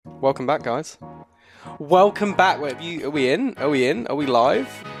Welcome back, guys. Welcome back. Wait, are we in? Are we in? Are we live?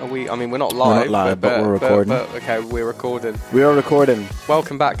 Are we? I mean, we're not live. We're not live, but we're recording. Okay, we're recording. We are recording.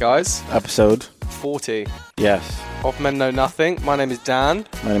 Welcome back, guys. Episode 40 Yes. of Men Know Nothing. My name is Dan.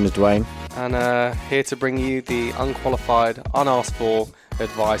 My name is Dwayne. And here to bring you the unqualified, unasked for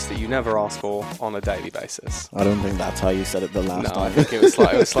advice that you never ask for on a daily basis. I don't think that's how you said it the last time. No, I think it was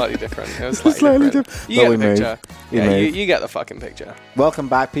slightly different. It was slightly different. You get the picture. You get the fucking picture. Welcome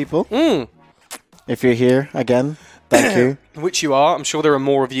back, people. If you're here again, thank you. Which you are. I'm sure there are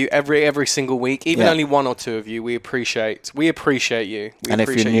more of you every single week. Even only one or two of you. We appreciate you. We appreciate you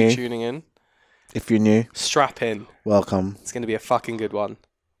tuning in. If you're new, strap in. Welcome. It's going to be a fucking good one.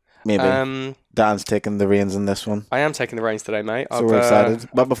 Maybe. Dan's taking the reins in this one. I am taking the reins today, mate. So we're excited.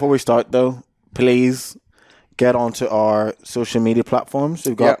 But before we start, though, please get onto our social media platforms.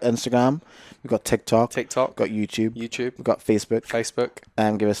 We've got Instagram. We've got TikTok. We've got YouTube. We've got Facebook.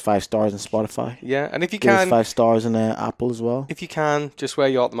 And give us 5 stars on Spotify. Yeah, and if you can... Give us 5 stars on Apple as well. If you can, just where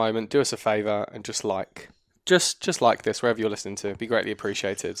you're at the moment, do us a favour and just like this, wherever you're listening to. It'd be greatly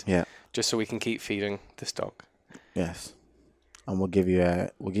appreciated. Yeah. Just so we can keep feeding this dog. Yes. And we'll give you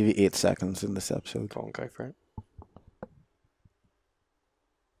 8 seconds in this episode. Go on, go for it.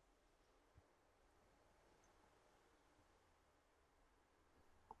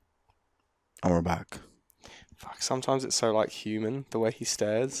 And we're back. Fuck, sometimes it's so like human the way he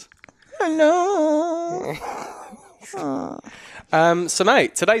stares. I know. So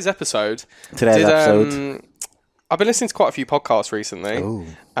mate, today's episode. I've been listening to quite a few podcasts recently. Ooh.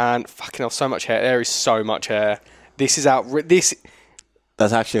 And fucking hell, so much hair. There is so much hair. This is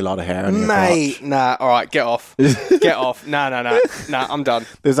That's actually a lot of hair on your mate, crotch. Nah, alright, get off. Get off. Nah, I'm done.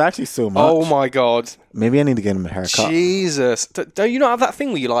 There's actually so much. Oh my god. Maybe I need to get him a haircut. Jesus. Don't you not have that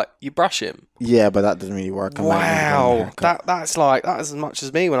thing where you brush him? Yeah, but that doesn't really work. Wow. That's as much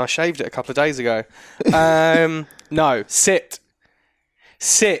as me when I shaved it a couple of days ago. No, sit.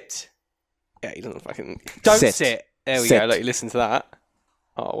 Yeah, he doesn't fucking... Don't sit. There we go. Let you listen to that.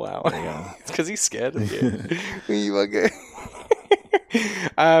 Oh, wow. It's because he's scared of you. You okay?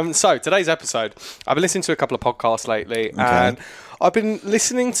 So today's episode, I've been listening to a couple of podcasts lately, and I've been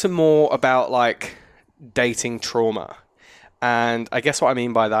listening to more about like dating trauma. And I guess what I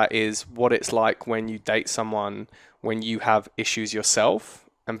mean by that is what it's like when you date someone when you have issues yourself,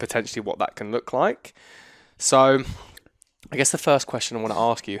 and potentially what that can look like. So I guess the first question I want to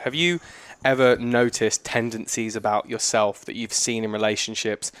ask you, have you ever noticed tendencies about yourself that you've seen in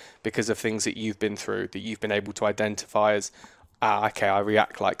relationships because of things that you've been through, that you've been able to identify as, okay, I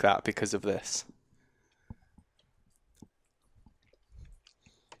react like that because of this?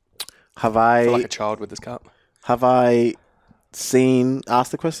 I feel like a child with this cup. Ask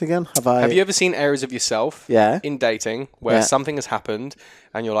the question again. Have you ever seen areas of yourself in dating where something has happened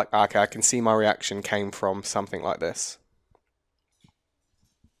and you're like, okay, I can see my reaction came from something like this?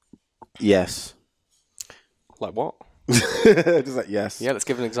 Yes. Like what? Just like yes. Yeah, let's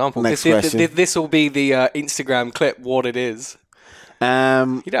give an example. Next question. This will be the Instagram clip, what it is. You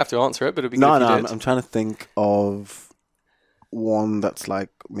don't have to answer it, but it'd be good if you did. I'm trying to think of one that's like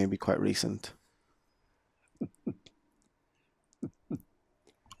maybe quite recent.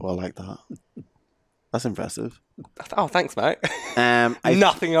 Well, I like that. That's impressive. Oh, thanks, mate.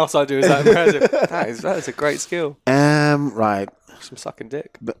 Nothing else I do is that impressive. That is a great skill. Right. Some sucking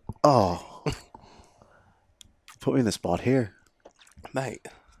dick. But put me in the spot here, mate.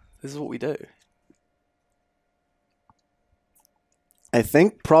 This is what we do. I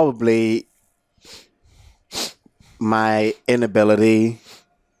think probably my inability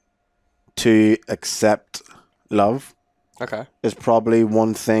to accept love. Okay. Is probably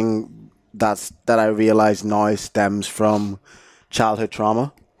one thing that I realize now stems from childhood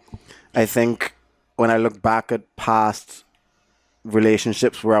trauma. I think when I look back at past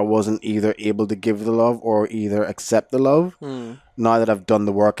relationships where I wasn't either able to give the love or either accept the love, now that I've done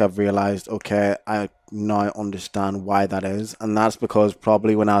the work, I've realized, okay, I now understand why that is. And that's because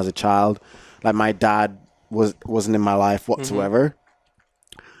probably when I was a child, like my dad wasn't in my life whatsoever.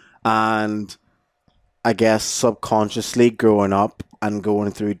 And I guess subconsciously growing up and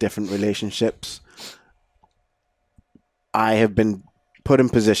going through different relationships, I have been put in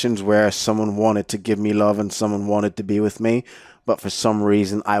positions where someone wanted to give me love and someone wanted to be with me, but for some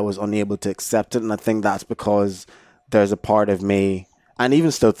reason I was unable to accept it. And I think that's because there's a part of me, and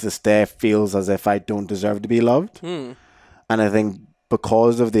even still to this day, feels as if I don't deserve to be loved. And I think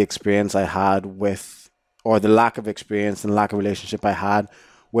because of the experience I had with, or the lack of experience and lack of relationship I had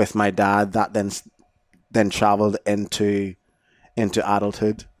with my dad, that then traveled into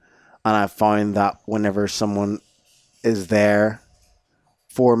adulthood. And I found that whenever someone is there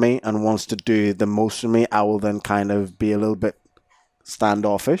for me and wants to do the most for me, I will then kind of be a little bit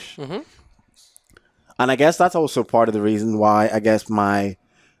standoffish. Mm-hmm. And I guess that's also part of the reason why I guess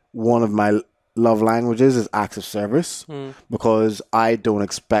one of my love languages is acts of service, because I don't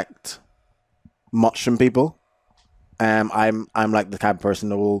expect much from people. I'm like the type of person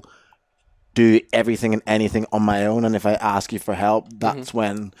that will do everything and anything on my own, and if I ask you for help, that's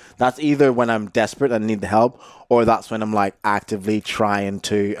either when I'm desperate and need the help, or that's when I'm like actively trying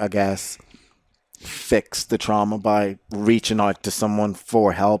to, I guess, fix the trauma by reaching out to someone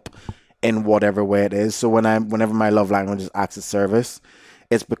for help in whatever way it is. So whenever my love language is acts of service,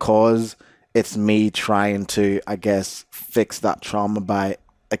 it's because it's me trying to, I guess, fix that trauma by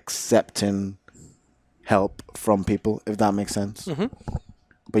accepting help from people, if that makes sense.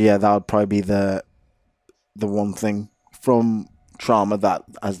 But yeah, that would probably be the one thing from trauma that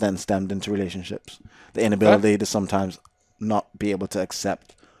has then stemmed into relationships. The inability to sometimes not be able to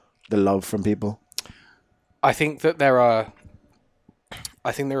accept the love from people. I think that there are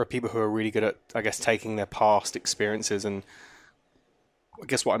people who are really good at, I guess, taking their past experiences, and I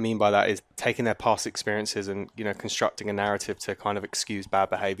guess what I mean by that is taking their past experiences and, you know, constructing a narrative to kind of excuse bad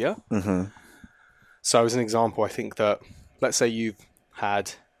behavior. So as an example, I think that, let's say you've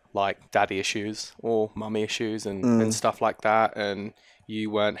had like daddy issues or mummy issues and stuff like that, and you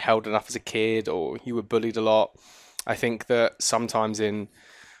weren't held enough as a kid, or you were bullied a lot. I think that sometimes in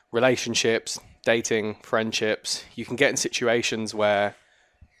relationships, dating, friendships, you can get in situations where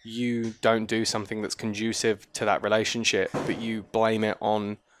you don't do something that's conducive to that relationship, but you blame it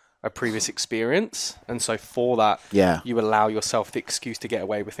on a previous experience. And so for that, you allow yourself the excuse to get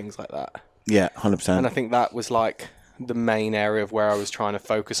away with things like that. Yeah, 100%. And I think that was like the main area of where I was trying to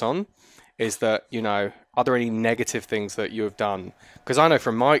focus on, is that, you know, are there any negative things that you have done? Because I know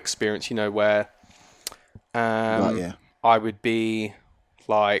from my experience, you know, where I would be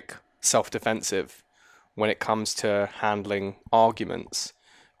like self-defensive when it comes to handling arguments,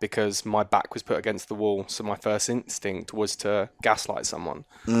 because my back was put against the wall. So my first instinct was to gaslight someone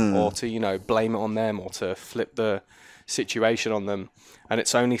or to, you know, blame it on them or to flip the situation on them. And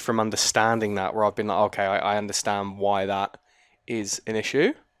it's only from understanding that where I've been like, okay, I understand why that is an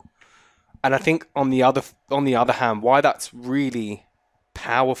issue. And I think on the other hand, why that's really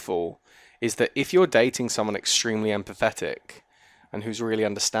powerful is that if you're dating someone extremely empathetic and who's really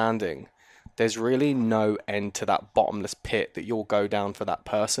understanding, there's really no end to that bottomless pit that you'll go down for that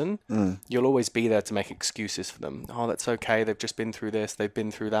person. You'll always be there to make excuses for them. Oh, that's okay. They've just been through this. They've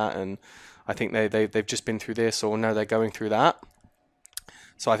been through that. And I think they've just been through this, or no, they're going through that.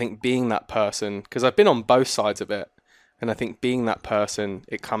 So I think being that person, because I've been on both sides of it, and I think being that person,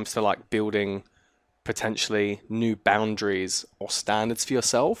 it comes to like building potentially new boundaries or standards for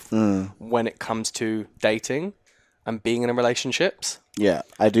yourself when it comes to dating and being in relationships. Yeah,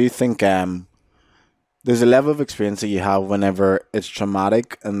 I do think there's a level of experience that you have whenever it's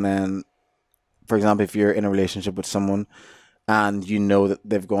traumatic, and then, for example, if you're in a relationship with someone and you know that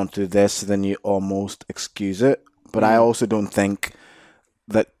they've gone through this, then you almost excuse it. But I also don't think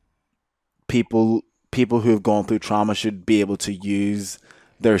that people who have gone through trauma should be able to use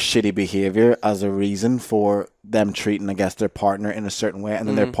their shitty behavior as a reason for them treating, I guess, their partner in a certain way, and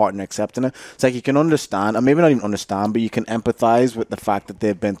then their partner accepting it. It's like you can understand, or maybe not even understand, but you can empathize with the fact that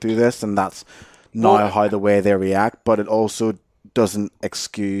they've been through this, and that's not how the way they react. But it also doesn't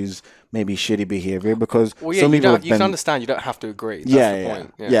excuse maybe shitty behavior, because some people you can understand. You don't have to agree.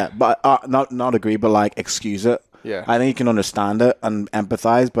 That's the point. But not agree, but like excuse it. Yeah, I think you can understand it and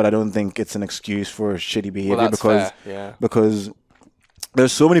empathize, but I don't think it's an excuse for shitty behavior, because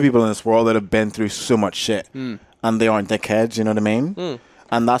there's so many people in this world that have been through so much shit and they aren't dickheads, you know what I mean?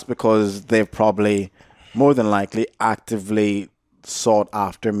 And that's because they've probably, more than likely, actively sought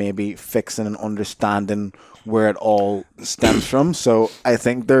after maybe fixing and understanding where it all stems from. So I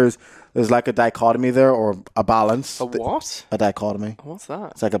think there's like a dichotomy there, or a balance. A what? A dichotomy. What's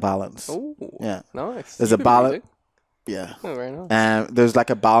that? It's like a balance. Oh, yeah. Nice. There's a balance. Yeah. Oh, very nice. There's like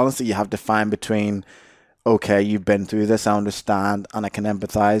a balance that you have to find between, okay, you've been through this, I understand, and I can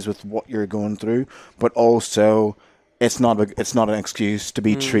empathize with what you're going through, but also it's not an excuse to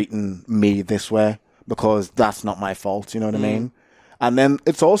be treating me this way, because that's not my fault, you know what I mean? And then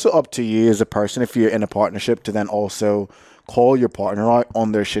it's also up to you as a person, if you're in a partnership, to then also call your partner out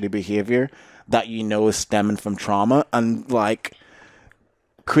on their shitty behavior that you know is stemming from trauma, and like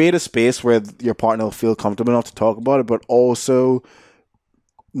create a space where your partner will feel comfortable enough to talk about it, but also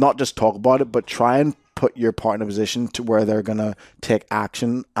not just talk about it, but try and put your partner in a position to where they're going to take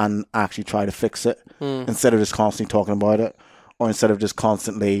action and actually try to fix it, instead of just constantly talking about it, or instead of just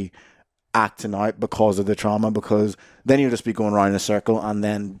constantly acting out because of the trauma, because then you'll just be going around in a circle, and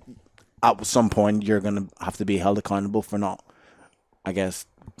then at some point you're going to have to be held accountable for not, I guess,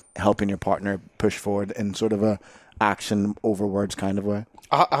 helping your partner push forward in sort of a action over words kind of way.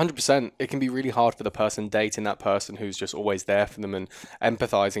 100%. It can be really hard for the person dating that person who's just always there for them and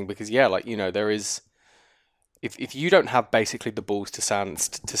empathizing, because there is, if you don't have basically the balls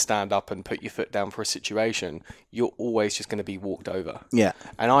to stand up and put your foot down for a situation, you're always just going to be walked over. Yeah.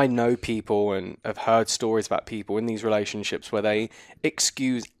 And I know people and have heard stories about people in these relationships where they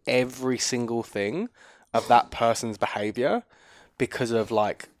excuse every single thing of that person's behavior because of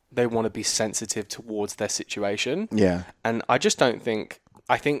they want to be sensitive towards their situation. Yeah. And I just don't think,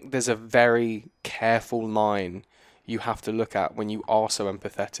 I think there's a very careful line you have to look at when you are so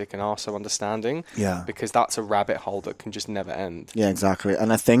empathetic and are so understanding. Yeah. Because that's a rabbit hole that can just never end. Yeah, exactly.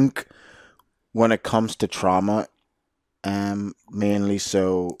 And I think when it comes to trauma, mainly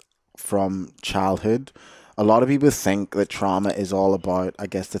so from childhood, a lot of people think that trauma is all about, I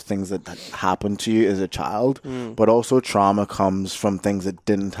guess, the things that happened to you as a child, but also trauma comes from things that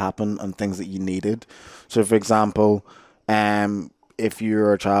didn't happen and things that you needed. So, for example, if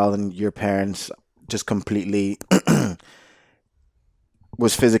you're a child and your parents just completely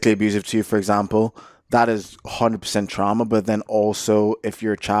was physically abusive to you, for example, that is 100% trauma. But then also, if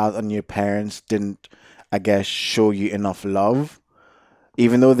you're a child and your parents didn't, I guess, show you enough love,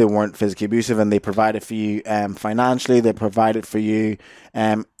 even though they weren't physically abusive, and they provided for you financially, they provided for you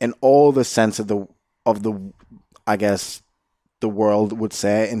in all the sense of the I guess the world would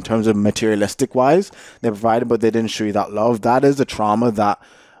say, in terms of materialistic wise, they provided, but they didn't show you that love. That is a trauma that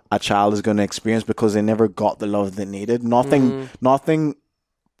a child is going to experience because they never got the love they needed. Nothing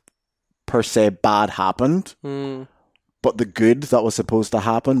per se bad happened, but the good that was supposed to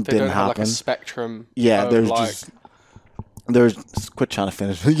happen didn't happen. Like a spectrum. Yeah, there's quit trying to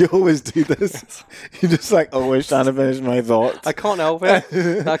finish. You always do this. You're just always trying to finish my thoughts. I can't help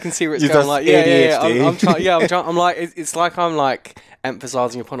it. I can see where it's You're going. ADHD. I'm trying. I'm like, it's like I'm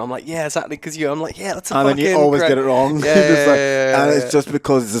emphasizing your point. I'm like, yeah, exactly, because I'm like, yeah, that's a and fucking. And then you always get it wrong. Yeah, and it's just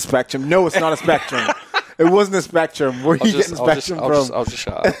because it's a spectrum. No, it's not a spectrum. It wasn't a spectrum. Where are you getting spectrum from? I'll just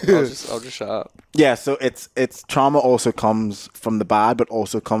shut up. I'll just shut up. Yeah, so it's trauma also comes from the bad, but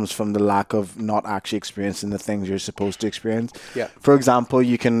also comes from the lack of not actually experiencing the things you're supposed to experience. Yeah. For example,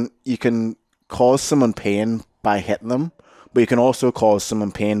 you can cause someone pain by hitting them, but you can also cause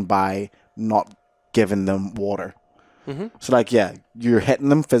someone pain by not giving them water. Mm-hmm. So you're hitting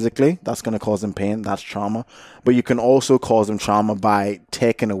them physically, that's going to cause them pain, that's trauma. But you can also cause them trauma by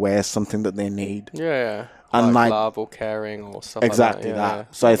taking away something that they need. Yeah. And love or caring or stuff exactly like that. Yeah.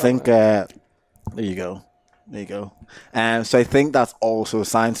 So I think there you go. So I think that's also a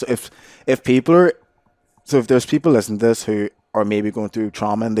sign. So if there's people listening to this who are maybe going through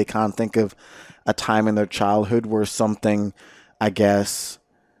trauma and they can't think of a time in their childhood where something, I guess,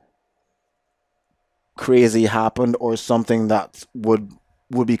 crazy happened, or something that would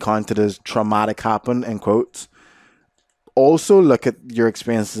be counted as traumatic happened, in quotes, also look at your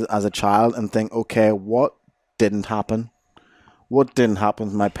experiences as a child and think, okay, what didn't happen? What didn't happen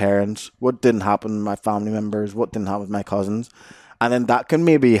with my parents? What didn't happen with my family members? What didn't happen with my cousins? And then that can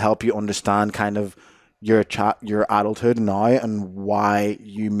maybe help you understand kind of your adulthood now and why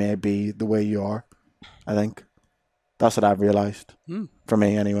you may be the way you are. I think that's what I've realized. For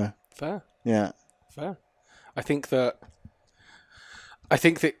me, anyway. Fair. Yeah. Fair. I think that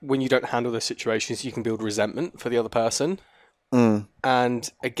when you don't handle those situations, you can build resentment for the other person. And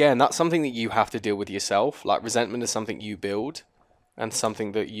again, that's something that you have to deal with yourself. Resentment is something you build and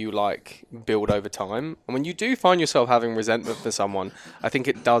something that you build over time. And when you do find yourself having resentment for someone, I think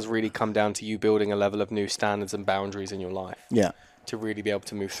it does really come down to you building a level of new standards and boundaries in your life. Yeah. To really be able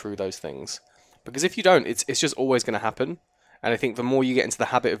to move through those things. Because if you don't, it's just always going to happen. And I think the more you get into the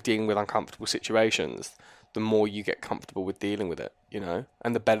habit of dealing with uncomfortable situations, the more you get comfortable with dealing with it,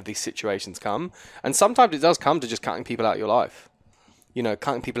 and the better these situations come. And sometimes it does come to just cutting people out of your life.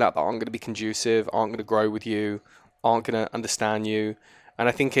 Cutting people out that aren't going to be conducive, aren't going to grow with you, aren't going to understand you. And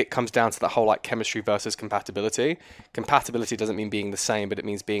I think it comes down to that whole chemistry versus compatibility. Compatibility doesn't mean being the same, but it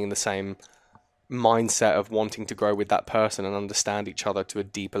means being in the same mindset of wanting to grow with that person and understand each other to a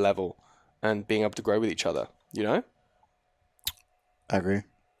deeper level and being able to grow with each other, I agree.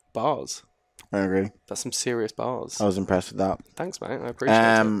 Bars. I agree. That's some serious bars. I was impressed with that. Thanks, mate. I appreciate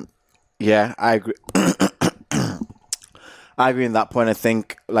it. Yeah, I agree. I agree on that point. I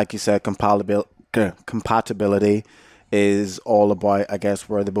think, like you said, compatibility is all about, I guess,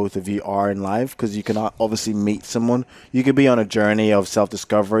 where the both of you are in life, because you can obviously meet someone. You could be on a journey of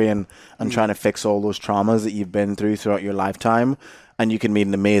self-discovery and trying to fix all those traumas that you've been through throughout your lifetime. and you can meet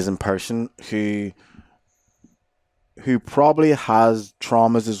an amazing person who probably has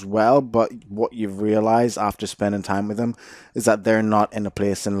traumas as well, but what you've realized after spending time with them is that they're not in a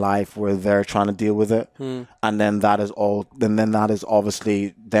place in life where they're trying to deal with it. And then that is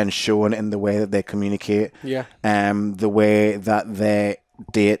obviously then shown in the way that they communicate, the way that they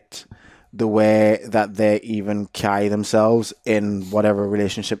date, the way that they even carry themselves in whatever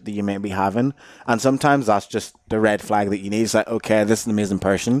relationship that you may be having. And sometimes that's just the red flag that you need. It's like, okay, this is an amazing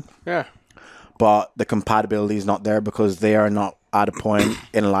person. Yeah. But the compatibility is not there because they are not at a point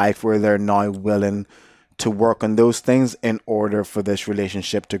in life where they're now willing to work on those things in order for this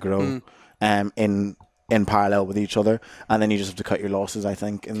relationship to grow in parallel with each other. And then you just have to cut your losses, I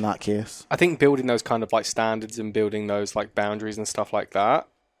think, in that case. I think building those kind of like standards and building those like boundaries and stuff like that,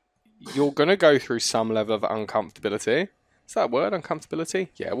 you're going to go through some level of uncomfortability. Is that a word, uncomfortability?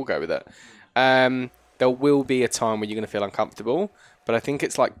 Yeah, we'll go with it. There will be a time when you're going to feel uncomfortable. But I think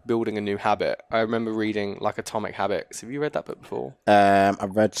it's like building a new habit. I remember reading like Atomic Habits. Have you read that book before?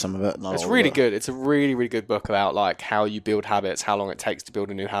 I've read some of it. It's really good. It's a really, really good book about like how you build habits, how long it takes to build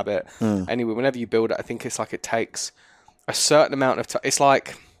a new habit. Anyway, whenever you build it, I think it's like it takes a certain amount of time. It's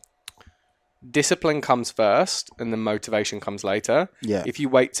like discipline comes first and then motivation comes later. Yeah. If you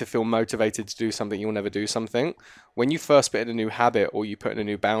wait to feel motivated to do something, you'll never do something. When you first put in a new habit or you put in a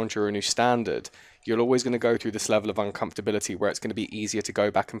new boundary or a new standard, you're always going to go through this level of uncomfortability where it's going to be easier to go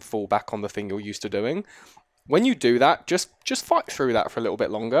back and fall back on the thing you're used to doing. When you do that, just fight through that for a little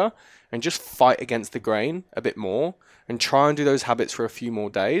bit longer and just fight against the grain a bit more and try and do those habits for a few more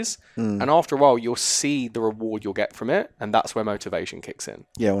days. And after a while, you'll see the reward you'll get from it. And that's where motivation kicks in.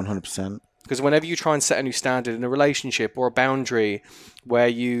 Yeah, 100%. Because whenever you try and set a new standard in a relationship or a boundary where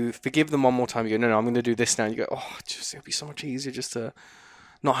you forgive them one more time, you go, no, I'm going to do this now. And you go, oh, it'll be so much easier just to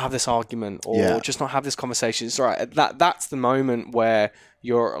not have this argument or just not have this conversation. It's all right. That's the moment where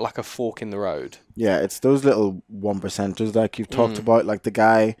you're like a fork in the road. Yeah, it's those little 1%ers like you've talked about, like the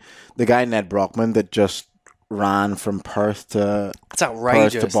guy Ned Brockman that just ran from Perth to It's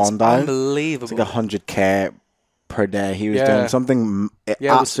outrageous. Perth to Bondi. It's unbelievable. It's like 100k per day. He was doing something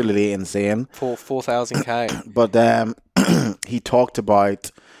absolutely insane. 4,000k. But he talked about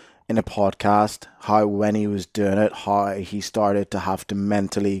in a podcast how when he was doing it, how he started to have to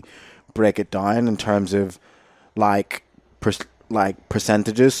mentally break it down in terms of like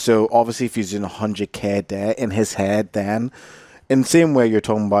percentages. So obviously if he's doing 100k a day in his head, then in the same way you're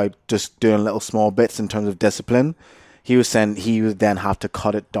talking about just doing little small bits in terms of discipline, he was saying he would then have to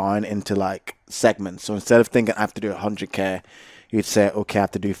cut it down into like segments. So instead of thinking I have to do 100k, you'd say, okay, I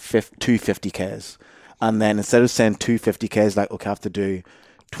have to do 250ks. And then instead of saying 250ks, like, okay, I have to do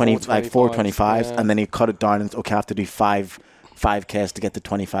 425s, and then he cut it down and okay, I have to do 5Ks to get to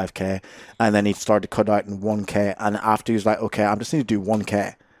 25k, and then he started to cut out in 1k, and after he was like, okay, I'm just need to do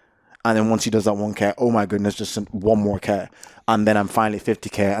 1k, and then once he does that 1k, oh my goodness, just one more k, and then I'm finally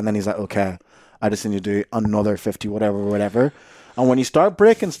 50k, and then he's like, okay, I just need to do another 50, whatever. And when you start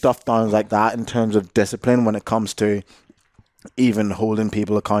breaking stuff down like that in terms of discipline, when it comes to even holding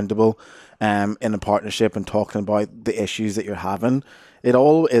people accountable in a partnership and talking about the issues that you're having, it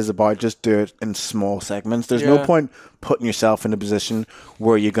all is about just do it in small segments. There's no point putting yourself in a position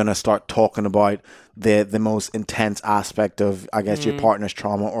where you're going to start talking about the most intense aspect of, I guess, your partner's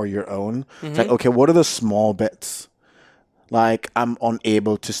trauma or your own. It's like, okay, what are the small bits? Like, I'm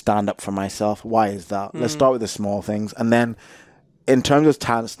unable to stand up for myself. Why is that? Let's start with the small things. And then in terms of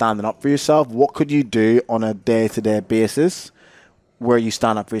standing up for yourself, what could you do on a day-to-day basis where you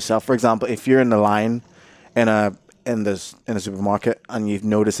stand up for yourself? For example, if you're in the line in a supermarket and you've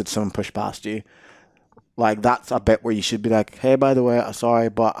noticed that someone pushed past you, like that's a bit where you should be like, hey, by the way, I'm sorry,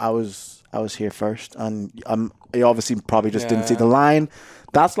 but I was here first, and you obviously probably just didn't see the line.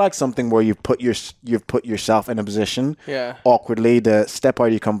 That's like something where you've put yourself in a position awkwardly to step out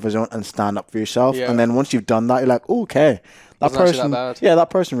of your comfort zone and stand up for yourself. And then once you've done that, you're like, oh, okay, that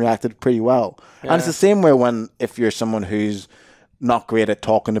person reacted pretty well. And it's the same way if you're someone who's not great at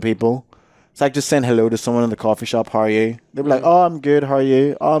talking to people. It's like just saying hello to someone in the coffee shop. How are you? They'll be like, oh, I'm good. How are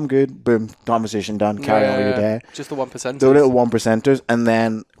you? Oh, I'm good. Boom. Conversation done. Carry on with your day. Just the 1%ers. The little 1%ers. And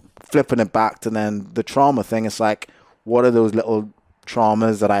then flipping it back to then the trauma thing. It's like, what are those little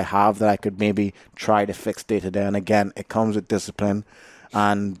traumas that I have that I could maybe try to fix day to day? And again, it comes with discipline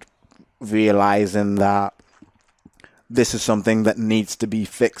and realizing that this is something that needs to be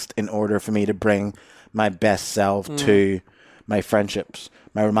fixed in order for me to bring my best self to my friendships,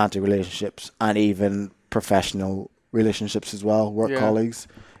 my romantic relationships, and even professional relationships as well, work colleagues.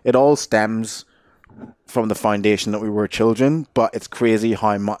 It all stems from the foundation that we were children, but it's crazy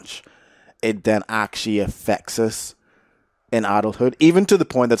how much it then actually affects us in adulthood, even to the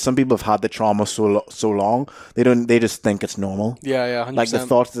point that some people have had the trauma so long, they just think it's normal. Yeah, 100%. Like the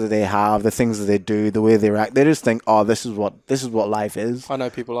thoughts that they have, the things that they do, the way they react, they just think, oh, this is what life is. I know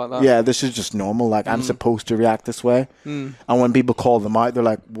people like that. Yeah, this is just normal. Like I'm supposed to react this way. And when people call them out, they're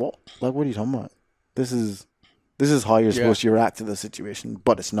like, what? Like, what are you talking about? This is how you're supposed to react to the situation,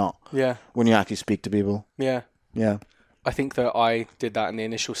 but it's not. Yeah. When you actually speak to people. Yeah. Yeah. I think that I did that in the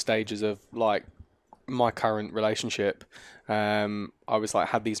initial stages of like my current relationship. I was like,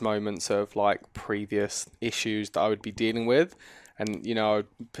 had these moments of like previous issues that I would be dealing with, and you know, I would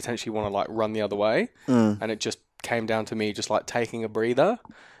potentially want to like run the other way. And it just came down to me just like taking a breather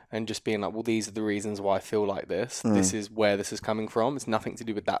and just being like, well, these are the reasons why I feel like this. This is where this is coming from. It's nothing to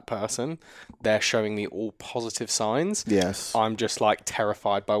do with that person. They're showing me all positive signs. Yes. I'm just like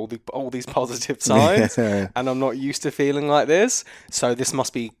terrified by all these positive signs, and I'm not used to feeling like this. So this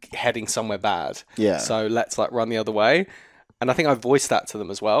must be heading somewhere bad. Yeah. So let's like run the other way. And I think I voiced that to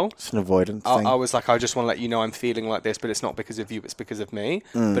them as well. It's an avoidance thing. I was like, I just want to let you know I'm feeling like this, but it's not because of you, it's because of me.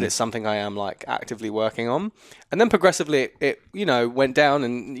 But it's something I am like actively working on. And then progressively it you know, went down,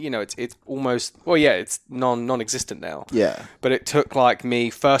 and you know, it's almost, well, yeah, it's non-existent now. Yeah. But it took like me,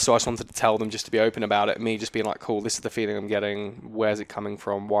 first I just wanted to tell them just to be open about it. Me just being like, cool, this is the feeling I'm getting. Where's it coming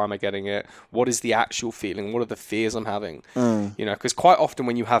from? Why am I getting it? What is the actual feeling? What are the fears I'm having? You know, because quite often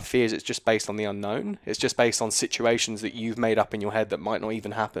when you have fears, it's just based on the unknown. It's just based on situations that you've made up in your head that might not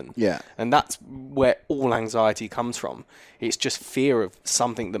even happen. Yeah. And that's where all anxiety comes from. It's just fear of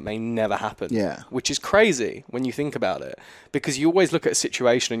something that may never happen. Yeah. Which is crazy when you think about it, because you always look at a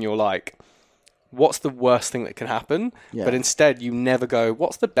situation and you're like, what's the worst thing that can happen? Yeah. But instead you never go,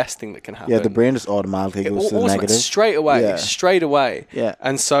 what's the best thing that can happen? Yeah, the brain just automatically goes to the negative. Straight away. Yeah.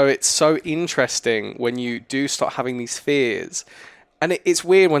 And so it's so interesting when you do start having these fears. And it's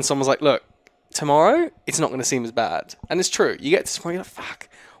weird when someone's like, look, tomorrow it's not going to seem as bad. And it's true. You get to this point, you're like, fuck,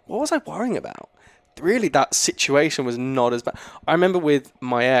 what was I worrying about? Really, that situation was not as bad. I remember with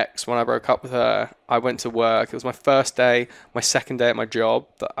my ex, when I broke up with her, I went to work. It was my first day, my second day at my job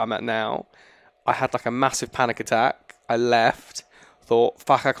that I'm at now. I had like a massive panic attack. I left, thought,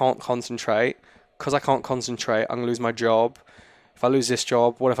 fuck, I can't concentrate. Because I can't concentrate, I'm going to lose my job. If I lose this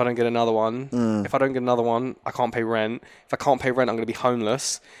job, what if I don't get another one? If I don't get another one, I can't pay rent. If I can't pay rent, I'm going to be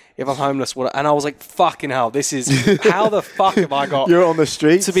homeless. If I'm homeless, what? And I was like, fucking hell, this is, how the fuck have I got You're on the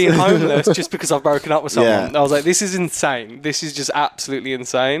streets to being homeless just because I've broken up with someone? Yeah. I was like, this is insane. This is just absolutely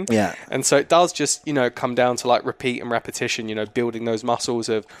insane. Yeah. And so it does just, you know, come down to like repeat and repetition, you know, building those muscles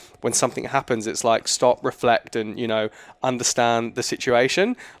of when something happens, it's like stop, reflect, and, you know, understand the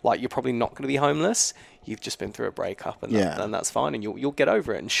situation. Like, you're probably not going to be homeless. You've just been through a breakup, and, and that's fine, and you'll get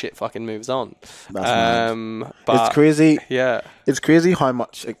over it, and shit fucking moves on. That's but it's crazy. Yeah. It's crazy how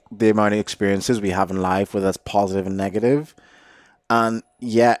much the amount of experiences we have in life, whether that's positive and negative. And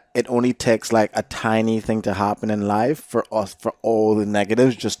yet it only takes like a tiny thing to happen in life for all the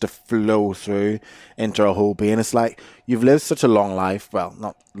negatives just to flow through into our whole being. It's like you've lived such a long life. Well,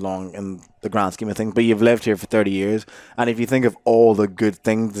 not long in the grand scheme of things, but you've lived here for 30 years. And if you think of all the good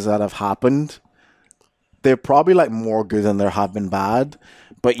things that have happened, they're probably like more good than there have been bad.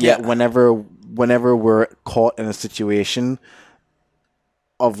 But yet whenever we're caught in a situation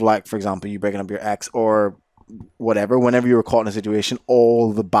of, like, for example, you breaking up your ex or whatever, whenever you were caught in a situation,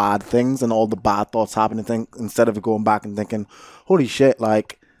 all the bad things and all the bad thoughts happen, and instead of going back and thinking, holy shit,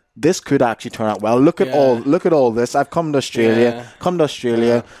 like, this could actually turn out well. Look at all this. I've come to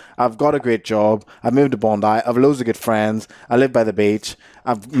Australia. I've got a great job. I've moved to Bondi. I've loads of good friends. I live by the beach.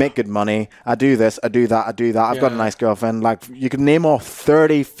 I make good money. I do this. I do that. I've got a nice girlfriend. Like, you can name off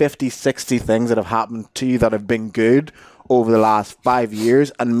 30, 50, 60 things that have happened to you that have been good over the last 5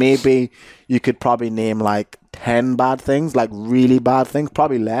 years. And maybe you could probably name like 10 bad things, like really bad things,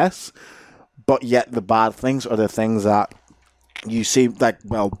 probably less. But yet the bad things are the things that you see, like,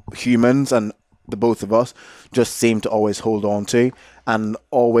 well, humans and the both of us just seem to always hold on to and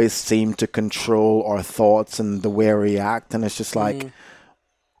always seem to control our thoughts and the way we react. And it's just like,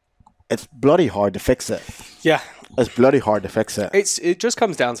 it's bloody hard to fix it. Yeah. It's bloody hard to fix it. It just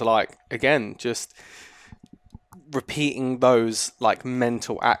comes down to, like, again, just repeating those, like,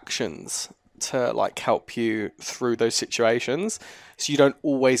 mental actions to, like, help you through those situations. So you don't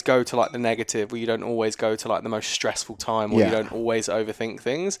always go to, like, the negative, or you don't always go to, like, the most stressful time, or you don't always overthink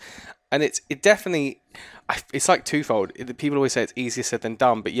things. And it definitely, it's like twofold. People always say it's easier said than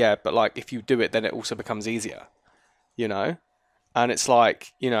done, but like, if you do it, then it also becomes easier, you know? And it's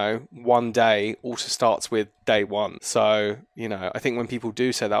like, you know, one day also starts with day one. So, you know, I think when people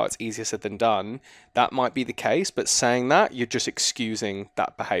do say that, oh, it's easier said than done, that might be the case. But saying that, you're just excusing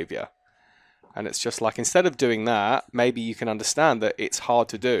that behavior. And it's just like, instead of doing that, maybe you can understand that it's hard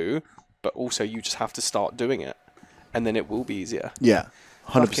to do, but also you just have to start doing it. And then it will be easier. Yeah,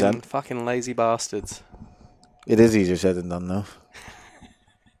 100%. Fucking lazy bastards. It is easier said than done, though.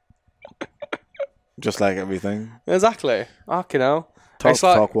 Just like everything. Exactly. Fucking hell. Talk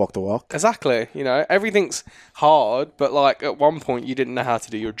the talk, walk the walk. Exactly. You know, everything's hard, but like at one point you didn't know how to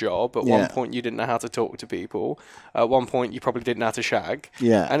do your job. At one point you didn't know how to talk to people. At one point you probably didn't know how to shag.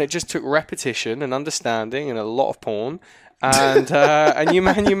 Yeah. And it just took repetition and understanding and a lot of porn. And you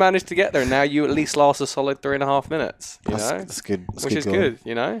managed to get there. And now you at least last a solid 3.5 minutes. You know? That's good. Which is good,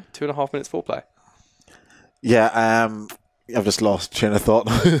 you know? 2.5 minutes foreplay. Yeah, I've just lost train of thought.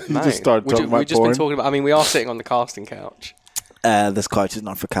 Just started talking about We've just porn. been talking about, I mean, we are sitting on the casting couch. This couch is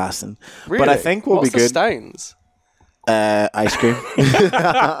not for casting. Really? But I think we'll What's be good. The stains? Ice cream.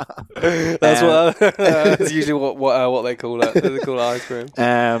 That's usually what they call it. They call it ice cream.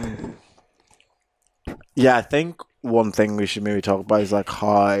 Yeah, I think one thing we should maybe talk about is like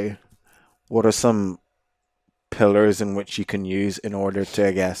what are some pillars in which you can use in order to,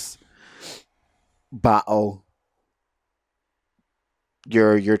 I guess, battle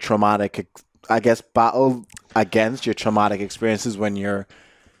your traumatic, battle against your traumatic experiences when you're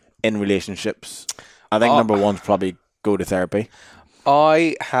in relationships. I think number one's probably go to therapy.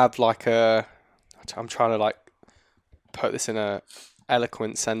 I have I'm trying to like put this in a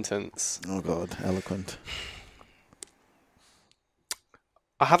eloquent sentence. Oh God, eloquent.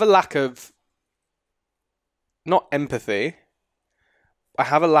 I have a lack of, not empathy, I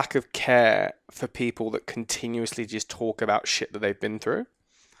have a lack of care for people that continuously just talk about shit that they've been through.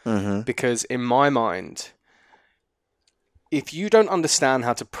 Mm-hmm. Because in my mind, if you don't understand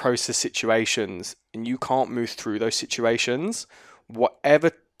how to process situations and you can't move through those situations,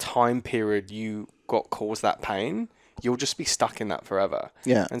 whatever time period you got caused that pain, you'll just be stuck in that forever.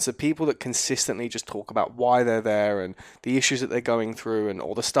 Yeah. And so people that consistently just talk about why they're there and the issues that they're going through and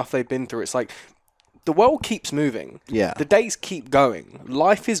all the stuff they've been through, it's like, the world keeps moving. Yeah. The days keep going.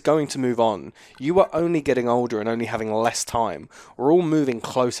 Life is going to move on. You are only getting older and only having less time. We're all moving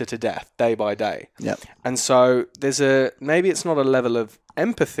closer to death day by day. Yep. And so maybe it's not a level of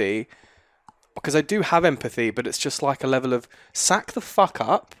empathy, because I do have empathy, but it's just like a level of sack the fuck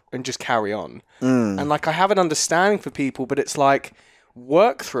up and just carry on. And like, I have an understanding for people, but it's like,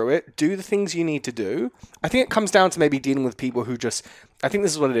 work through it, do the things you need to do. I think it comes down to maybe dealing with people who just, I think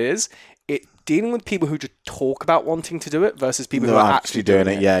this is what it is. Dealing with people who just talk about wanting to do it versus people who are actually doing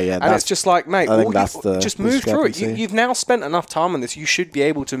it. Yeah. And it's just like, mate, just move through it. discrepancy. You've now spent enough time on this. You should be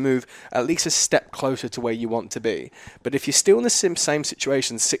able to move at least a step closer to where you want to be. But if you're still in the same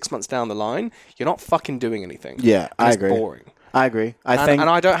situation 6 months down the line, you're not fucking doing anything. Yeah, And I it's agree. boring. I agree. And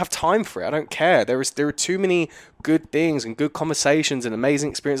I don't have time for it. I don't care. There are too many good things and good conversations and amazing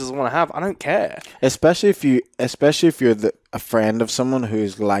experiences I want to have. I don't care. Especially if you're a friend of someone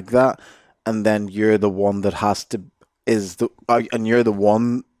who's like that, and then you're the one that and you're the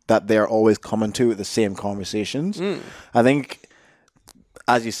one that they're always coming to with the same conversations. I think,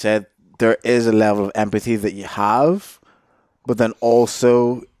 as you said, there is a level of empathy that you have, but then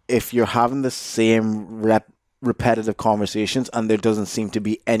also if you're having the same repetitive conversations and there doesn't seem to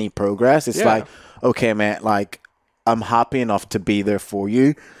be any progress, it's like, okay, mate, like, I'm happy enough to be there for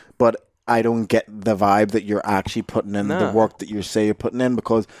you, but I don't get the vibe that you're actually putting in the work that you say you're putting in,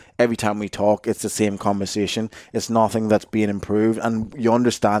 because every time we talk, it's the same conversation. It's nothing that's being improved. And you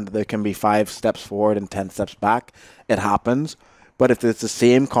understand that there can be 5 steps forward and 10 steps back. It happens. But if it's the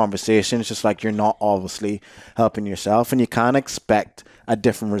same conversation, it's just like you're not obviously helping yourself, and you can't expect a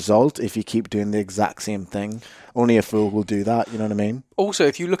different result if you keep doing the exact same thing. Only a fool will do that, you know what I mean? Also,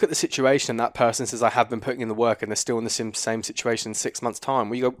 if you look at the situation and that person says, I have been putting in the work, and they're still in the same situation in 6 months' time,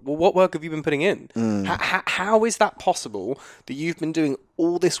 well, you go, well, what work have you been putting in? How is that possible that you've been doing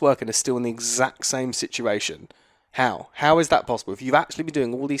all this work and are still in the exact same situation? How is that possible? If you've actually been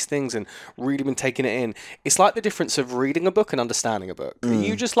doing all these things and really been taking it in, it's like the difference of reading a book and understanding a book. Are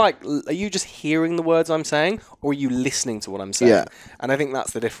you just hearing the words I'm saying, or are you listening to what I'm saying? Yeah. And I think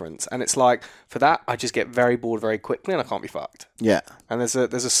that's the difference. And it's like, for that, I just get very bored very quickly and I can't be fucked. Yeah. And there's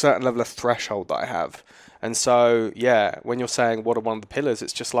a certain level of threshold that I have. And so, yeah, when you're saying what are one of the pillars,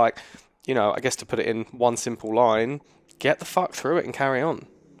 it's just like, you know, I guess to put it in one simple line, get the fuck through it and carry on.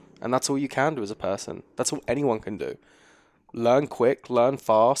 And that's all you can do as a person. That's all anyone can do. Learn quick, learn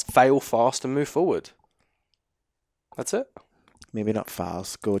fast, fail fast, and move forward. That's it. Maybe not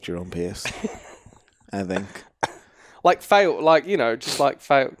fast. Go at your own pace. I think. Like fail, like, you know, just like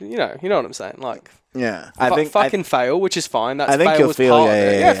fail, you know what I'm saying? Like, Yeah, fucking fail, which is fine. That's I think fail you'll was fail, part of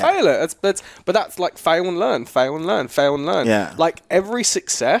yeah, it. yeah, Fail it. But that's like fail and learn, fail and learn, fail and learn. Yeah. Like every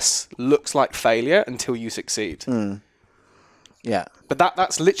success looks like failure until you succeed. Yeah. But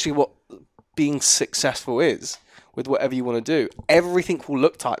that's literally what being successful is with whatever you want to do. Everything will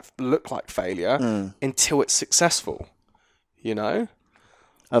look like failure until it's successful. You know?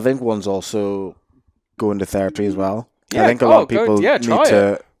 I think one's also going to therapy as well. Yeah, I think a lot of people need try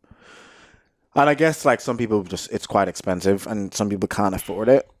to. it. And I guess like some people it's quite expensive, and some people can't afford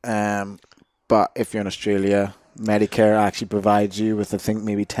it. But if you're in Australia, Medicare actually provides you with, I think,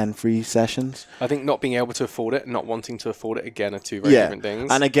 maybe 10 free sessions. I think not being able to afford it and not wanting to afford it, again, are two very different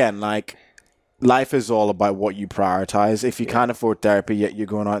things. And again, like, life is all about what you prioritize. If you can't afford therapy, yet you're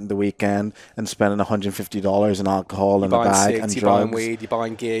going out in the weekend and spending $150 in alcohol and a bag and drugs, you're buying weed, you're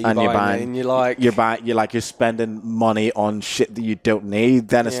buying gear, you're spending money on shit that you don't need,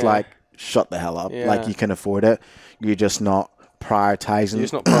 then it's like, shut the hell up. Like, you can afford it. You're just not prioritizing. You're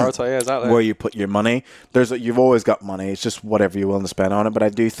just not prioritizing, exactly. Where you put your money. You've always got money. It's just whatever you're willing to spend on it. But I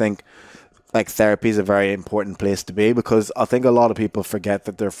do think like therapy is a very important place to be, because I think a lot of people forget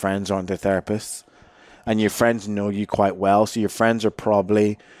that their friends aren't their therapists, and your friends know you quite well. So your friends are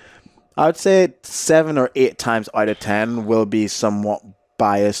probably, I would say 7 or 8 times out of 10 will be somewhat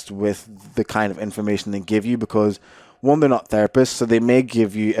biased with the kind of information they give you, because one, they're not therapists, so they may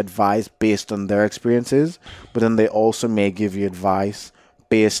give you advice based on their experiences, but then they also may give you advice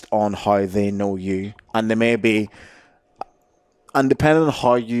based on how they know you. And they may be, and depending on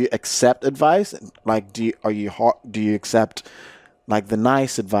how you accept advice, like do you accept like the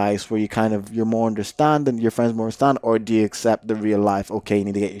nice advice where you're more understanding, your friends more understand, or do you accept the real life, okay, you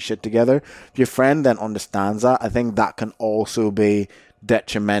need to get your shit together? If your friend then understands that, I think that can also be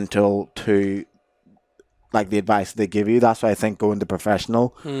detrimental to like the advice they give you. That's why I think going to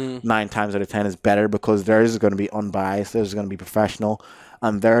professional 9 times out of 10 is better, because theirs is going to be unbiased, theirs is going to be professional,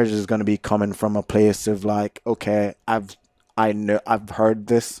 and theirs is going to be coming from a place of like, okay, I've heard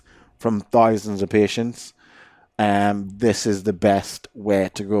this from thousands of patients, and this is the best way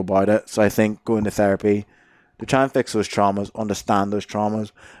to go about it. So I think going to therapy to try and fix those traumas, understand those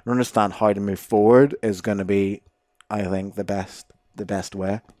traumas, and understand how to move forward is going to be, I think, the best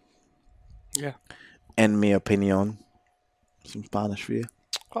way. Yeah. En mi opinion. Some Spanish for you.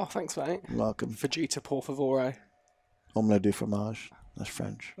 Oh, thanks, mate. You're welcome. Vegeta por favor. Omelette du fromage. That's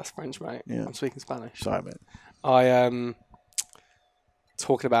French. That's French, mate. Yeah. I'm speaking Spanish. Sorry, mate.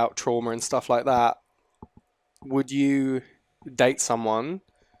 Talking about trauma and stuff like that, would you date someone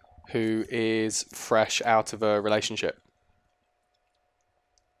who is fresh out of a relationship?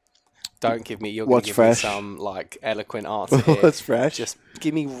 Don't give me, you're going to give me some like eloquent answer here. What's fresh? Just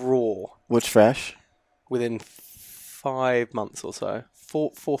give me raw. What's fresh? Within 5 months or so.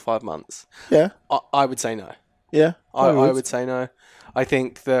 4 or 5 months. Yeah. I would say no. Yeah. I would say no. I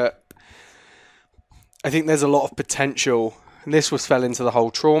think there's a lot of potential. And this fell into the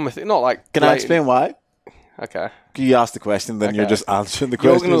whole trauma thing. Not like. Can I explain why? Okay. You ask the question, then you're just answering the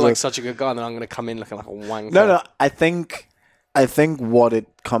question. You're going to look like such a good guy, and then I'm going to come in looking like a wanker. No. I think what it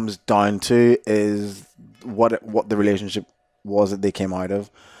comes down to is what the relationship was that they came out of.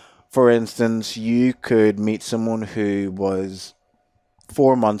 For instance, you could meet someone who was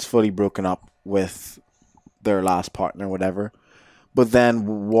 4 months fully broken up with their last partner, whatever. But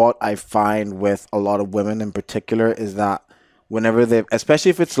then what I find with a lot of women in particular is that whenever especially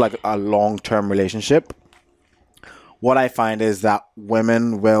if it's like a long-term relationship, what I find is that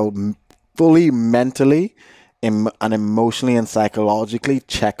women will fully mentally and emotionally and psychologically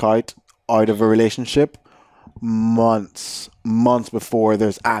check out of a relationship months before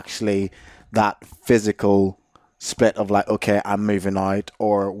there's actually that physical split of like, okay, I'm moving out,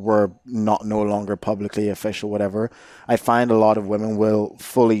 or we're no longer publicly official, whatever. I find a lot of women will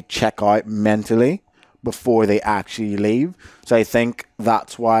fully check out mentally before they actually leave. So I think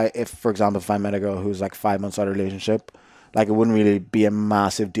that's why if I met a girl who's like 5 months out of a relationship, like it wouldn't really be a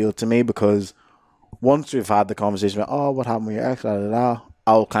massive deal to me, because once we've had the conversation about, oh, what happened with your ex,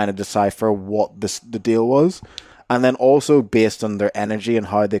 I'll kind of decipher what the deal was. And then also based on their energy and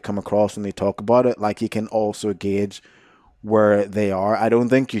how they come across when they talk about it, like you can also gauge where they are. I don't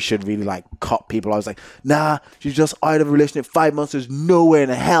think you should really like cut people. I was like, nah, she's just out of a relationship 5 months. There's no way in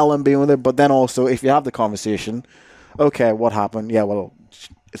hell I'm being with her. But then also if you have the conversation, okay, what happened? Yeah, well,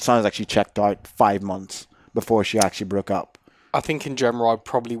 it sounds like she checked out 5 months before she actually broke up. I think in general, I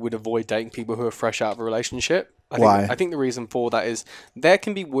probably would avoid dating people who are fresh out of a relationship. Why? I think the reason for that is there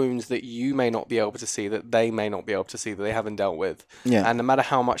can be wounds that you may not be able to see, that they may not be able to see, that they haven't dealt with. Yeah. And no matter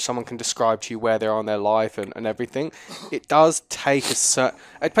how much someone can describe to you where they are in their life and everything, it does take a certain...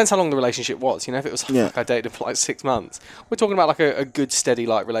 It depends how long the relationship was. You know, if it was like I dated for like 6 months, we're talking about like a good, steady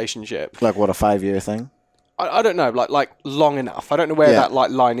like relationship. Like what, a 5-year thing? I don't know, like long enough. I don't know where that like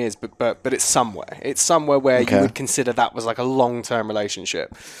line is, but it's somewhere. It's somewhere where you would consider that was like a long-term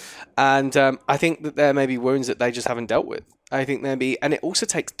relationship. And I think that there may be wounds that they just haven't dealt with. I think there be, and it also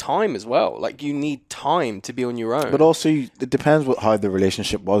takes time as well. Like you need time to be on your own. But also, it depends how the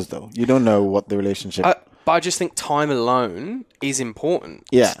relationship was, though. You don't know what the relationship. But I just think time alone is important.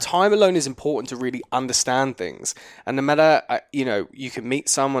 Yeah, time alone is important to really understand things. And no matter you can meet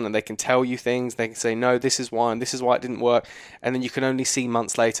someone and they can tell you things. They can say, no, this is why, and this is why it didn't work. And then you can only see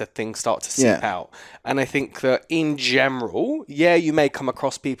months later things start to seep out. And I think that in general, you may come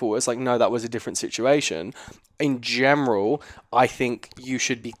across people where it's like, no, that was a different situation. In general, I think you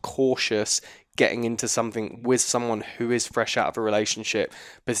should be cautious getting into something with someone who is fresh out of a relationship,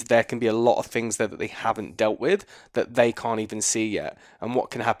 because there can be a lot of things there that they haven't dealt with that they can't even see yet. And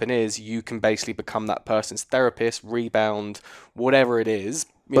what can happen is you can basically become that person's therapist, rebound, whatever it is.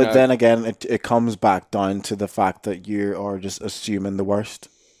 But then again, it comes back down to the fact that you are just assuming the worst,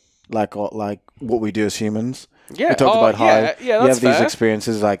 like what we do as humans. Yeah, we talked about how you have these fair.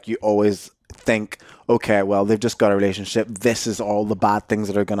 experiences, like you always think, okay, well, they've just got a relationship. This is all the bad things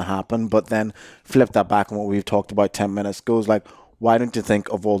that are going to happen. But then flip that back on what we've talked about 10 minutes ago is like, why don't you think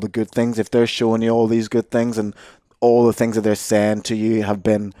of all the good things? If they're showing you all these good things and all the things that they're saying to you have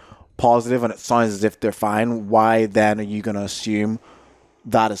been positive and it sounds as if they're fine, why then are you going to assume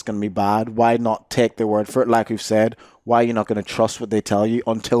that it's going to be bad? Why not take their word for it? Like we've said, why are you not going to trust what they tell you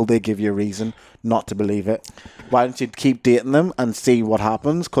until they give you a reason not to believe it? Why don't you keep dating them and see what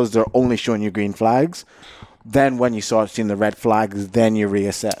happens? Because they're only showing you green flags. Then when you start seeing the red flags, then you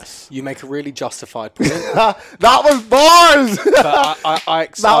reassess. You make a really justified point. That was bars! That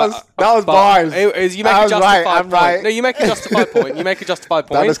was bars. You make a justified point. Right. No, you make a justified point. You make a justified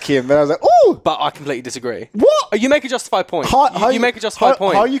point. That was Kim. Then I was like, ooh! But I completely disagree. What? You make a justified point. You make a justified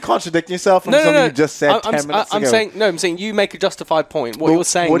point. How are you contradicting yourself from something you just said 10 minutes ago? I'm saying you make a justified point. What you're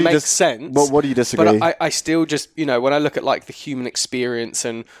saying makes sense. What do you disagree? But I still just, when I look at like the human experience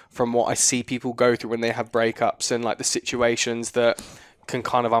and from what I see people go through when they have breakups and like the situations that can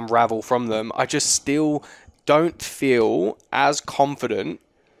kind of unravel from them, I just still don't feel as confident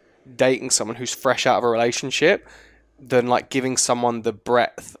dating someone who's fresh out of a relationship than like giving someone the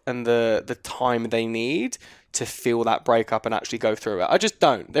breadth and the time they need to feel that breakup and actually go through it. I just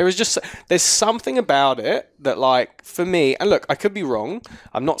don't. There's something about it that, like, for me, and look, I could be wrong.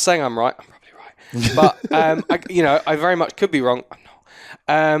 I'm not saying I'm right. I'm probably right. But, I very much could be wrong.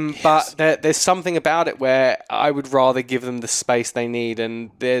 I'm not. But there's something about it where I would rather give them the space they need.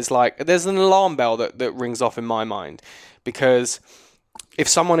 And there's an alarm bell that rings off in my mind, because if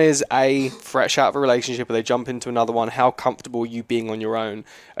someone is fresh out of a relationship or they jump into another one, how comfortable are you being on your own?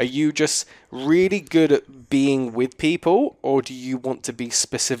 Are you just really good at being with people, or do you want to be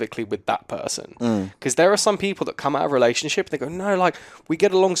specifically with that person? Because there are some people that come out of a relationship and they go, no, like, we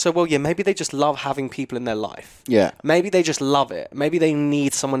get along so well. Yeah, maybe they just love having people in their life. Yeah. Maybe they just love it. Maybe they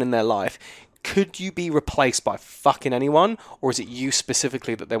need someone in their life. Could you be replaced by fucking anyone, or is it you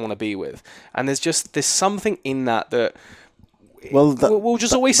specifically that they want to be with? And there's something in that will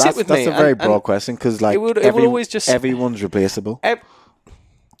just always sit with me. That's a very broad question, because like it will always just, everyone's replaceable.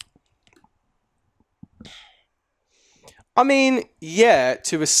 I mean, yeah,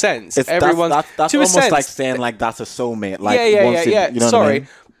 to a sense, everyone's that's to almost a sense, like saying like that's a soulmate. Like, yeah. You know sorry,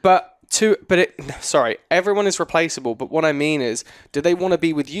 what I mean? Sorry, everyone is replaceable. But what I mean is, do they want to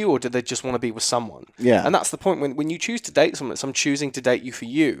be with you, or do they just want to be with someone? Yeah, and that's the point. When you choose to date someone, I'm choosing to date you for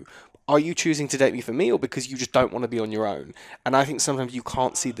you. Are you choosing to date me for me, or because you just don't want to be on your own? And I think sometimes you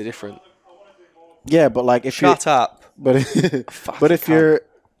can't see the difference. Yeah, but like if shut up. But if you're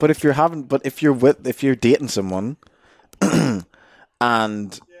dating someone,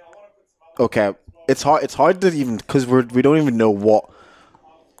 and okay, it's hard to even, because we don't even know what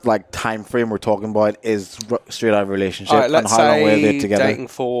like time frame we're talking about is straight out of a relationship. All right, let's and how long were they say together? dating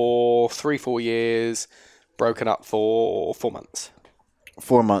for 3-4 years, broken up for 4 months.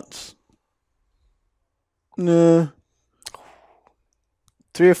 4 months. No.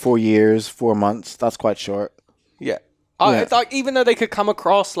 3 or 4 years, 4 months. That's quite short. Yeah. Like, even though they could come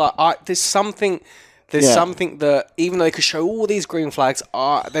across like there's something that, even though they could show all these green flags,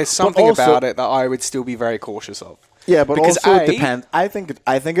 there's something about it that I would still be very cautious of. Yeah, but because also it depends. I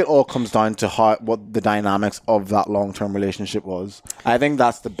think it all comes down to what the dynamics of that long-term relationship was. I think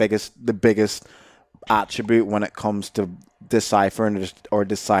that's the biggest attribute when it comes to deciphering or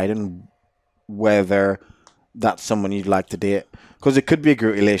deciding whether that's someone you'd like to date. Because it could be a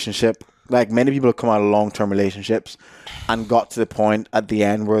great relationship. Like, many people have come out of long-term relationships and got to the point at the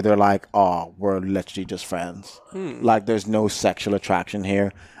end where they're like, oh, we're literally just friends. Like, there's no sexual attraction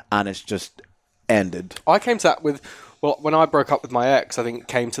here, and it's just ended. I came to that with, well, when I broke up with my ex, I think it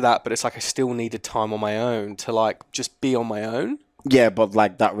came to that, but it's like I still needed time on my own to, like, just be on my own. Yeah, but,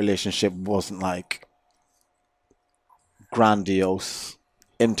 like, that relationship wasn't, like, grandiose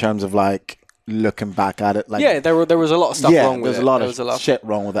in terms of, like, looking back at it. Like, yeah, there was a lot of stuff wrong with it. There was a lot of shit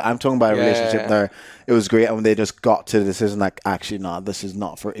wrong with it. I'm talking about a relationship there. It was great, and when they just got to the decision, like, actually, no, this is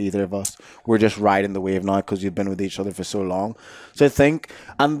not for either of us. We're just riding the wave now because you've been with each other for so long. So I think,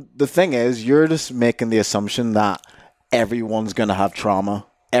 and the thing is, you're just making the assumption that everyone's going to have trauma.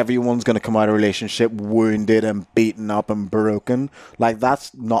 Everyone's going to come out of a relationship wounded and beaten up and broken. Like,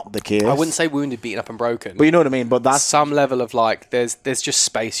 that's not the case. I wouldn't say wounded, beaten up and broken. But you know what I mean? But that's some level of, like, there's just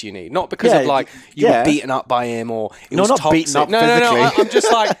space you need. Not because of, like, you were beaten up by him or it was not toxic. Beaten up physically. No. I'm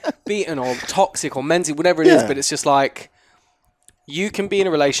just, like, beaten or toxic or mentally, whatever it is. But it's just, like, you can be in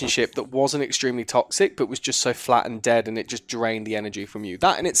a relationship that wasn't extremely toxic but was just so flat and dead and it just drained the energy from you.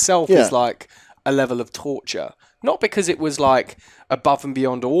 That in itself is, like, a level of torture. Not because it was, like, above and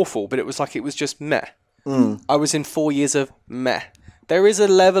beyond awful, but it was like, it was just meh. I was in 4 years of meh. There is a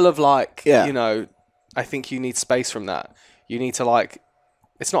level of, like, you know, I think you need space from that. You need to, like,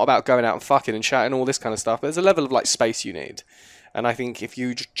 it's not about going out and fucking and shouting all this kind of stuff. There's a level of, like, space you need. And I think if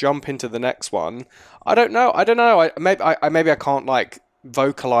you jump into the next one, I don't know. Maybe I can't, like,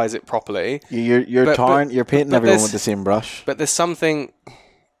 vocalize it properly. You're painting everyone with the same brush. But there's something.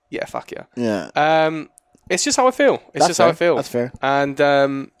 Yeah, fuck yeah. Yeah. It's just how I feel. That's fair. And,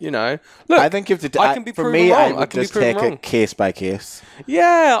 you know, look, I think if I can be proven wrong. I would just take it case by case.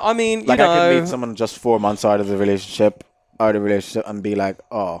 Yeah, I mean, like, I could meet someone just 4 months out of the relationship, and be like,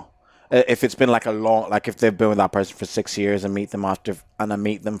 oh, if it's been like a long, like if they've been with that person for 6 years and I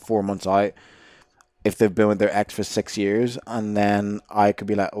meet them 4 months out, if they've been with their ex for 6 years, and then I could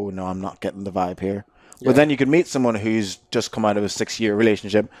be like, oh no, I'm not getting the vibe here. Yeah. But then you could meet someone who's just come out of a 6-year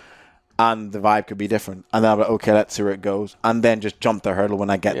relationship, and the vibe could be different. And then I'm like, okay, let's see where it goes. And then just jump the hurdle when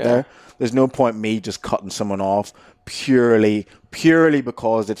I get there. There's no point me just cutting someone off purely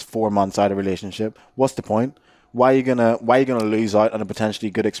because it's 4 months out of a relationship. What's the point? Why are you gonna lose out on a potentially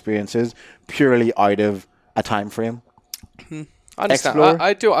good experiences purely out of a time frame? I understand.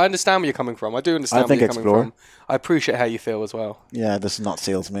 I do. I understand where you're coming from. I do understand where you're coming from. I appreciate how you feel as well. Yeah, this is not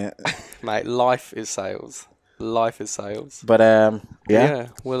sales, mate. Mate, life is sales. Life is sales. But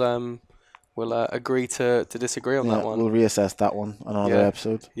we'll agree to disagree on that one. We'll reassess that one on another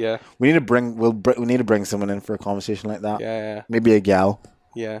episode. Yeah. We need to bring someone in for a conversation like that. Yeah. Maybe a gal.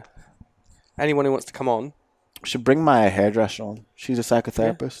 Yeah. Anyone who wants to come on. Should bring my hairdresser on. She's a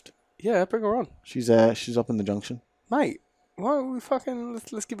psychotherapist. Yeah, bring her on. She's up in the junction. Mate, why don't we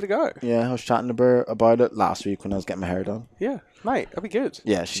let's give it a go. Yeah, I was chatting to her about it last week when I was getting my hair done. Yeah, mate, that'd be good.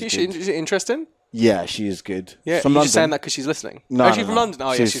 Yeah, is she interesting? Yeah, she is good. Yeah, from you're London. just saying that because she's listening? No, she's from London?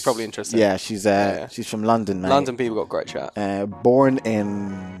 Oh, yeah, she's probably interested. Yeah, she's from London, mate. London people got great chat. Born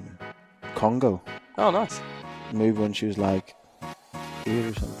in Congo. Oh, nice. Moved when she was like 8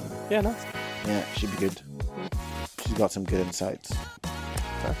 or something. Yeah, nice. Yeah, she'd be good. She's got some good insights.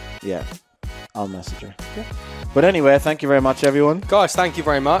 Okay. Yeah, I'll message her. Yeah. But anyway, thank you very much, everyone. Guys, thank you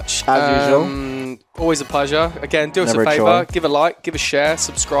very much. As usual. Always a pleasure. Again, do us a favour. Give a like, give a share,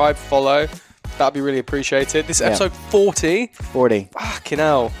 subscribe, follow. That'd be really appreciated. This is episode 40. 40. Fucking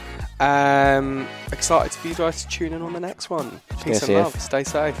hell. Excited for you guys to tune in on the next one. Peace and love. Stay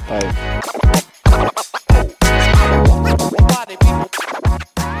safe. Bye.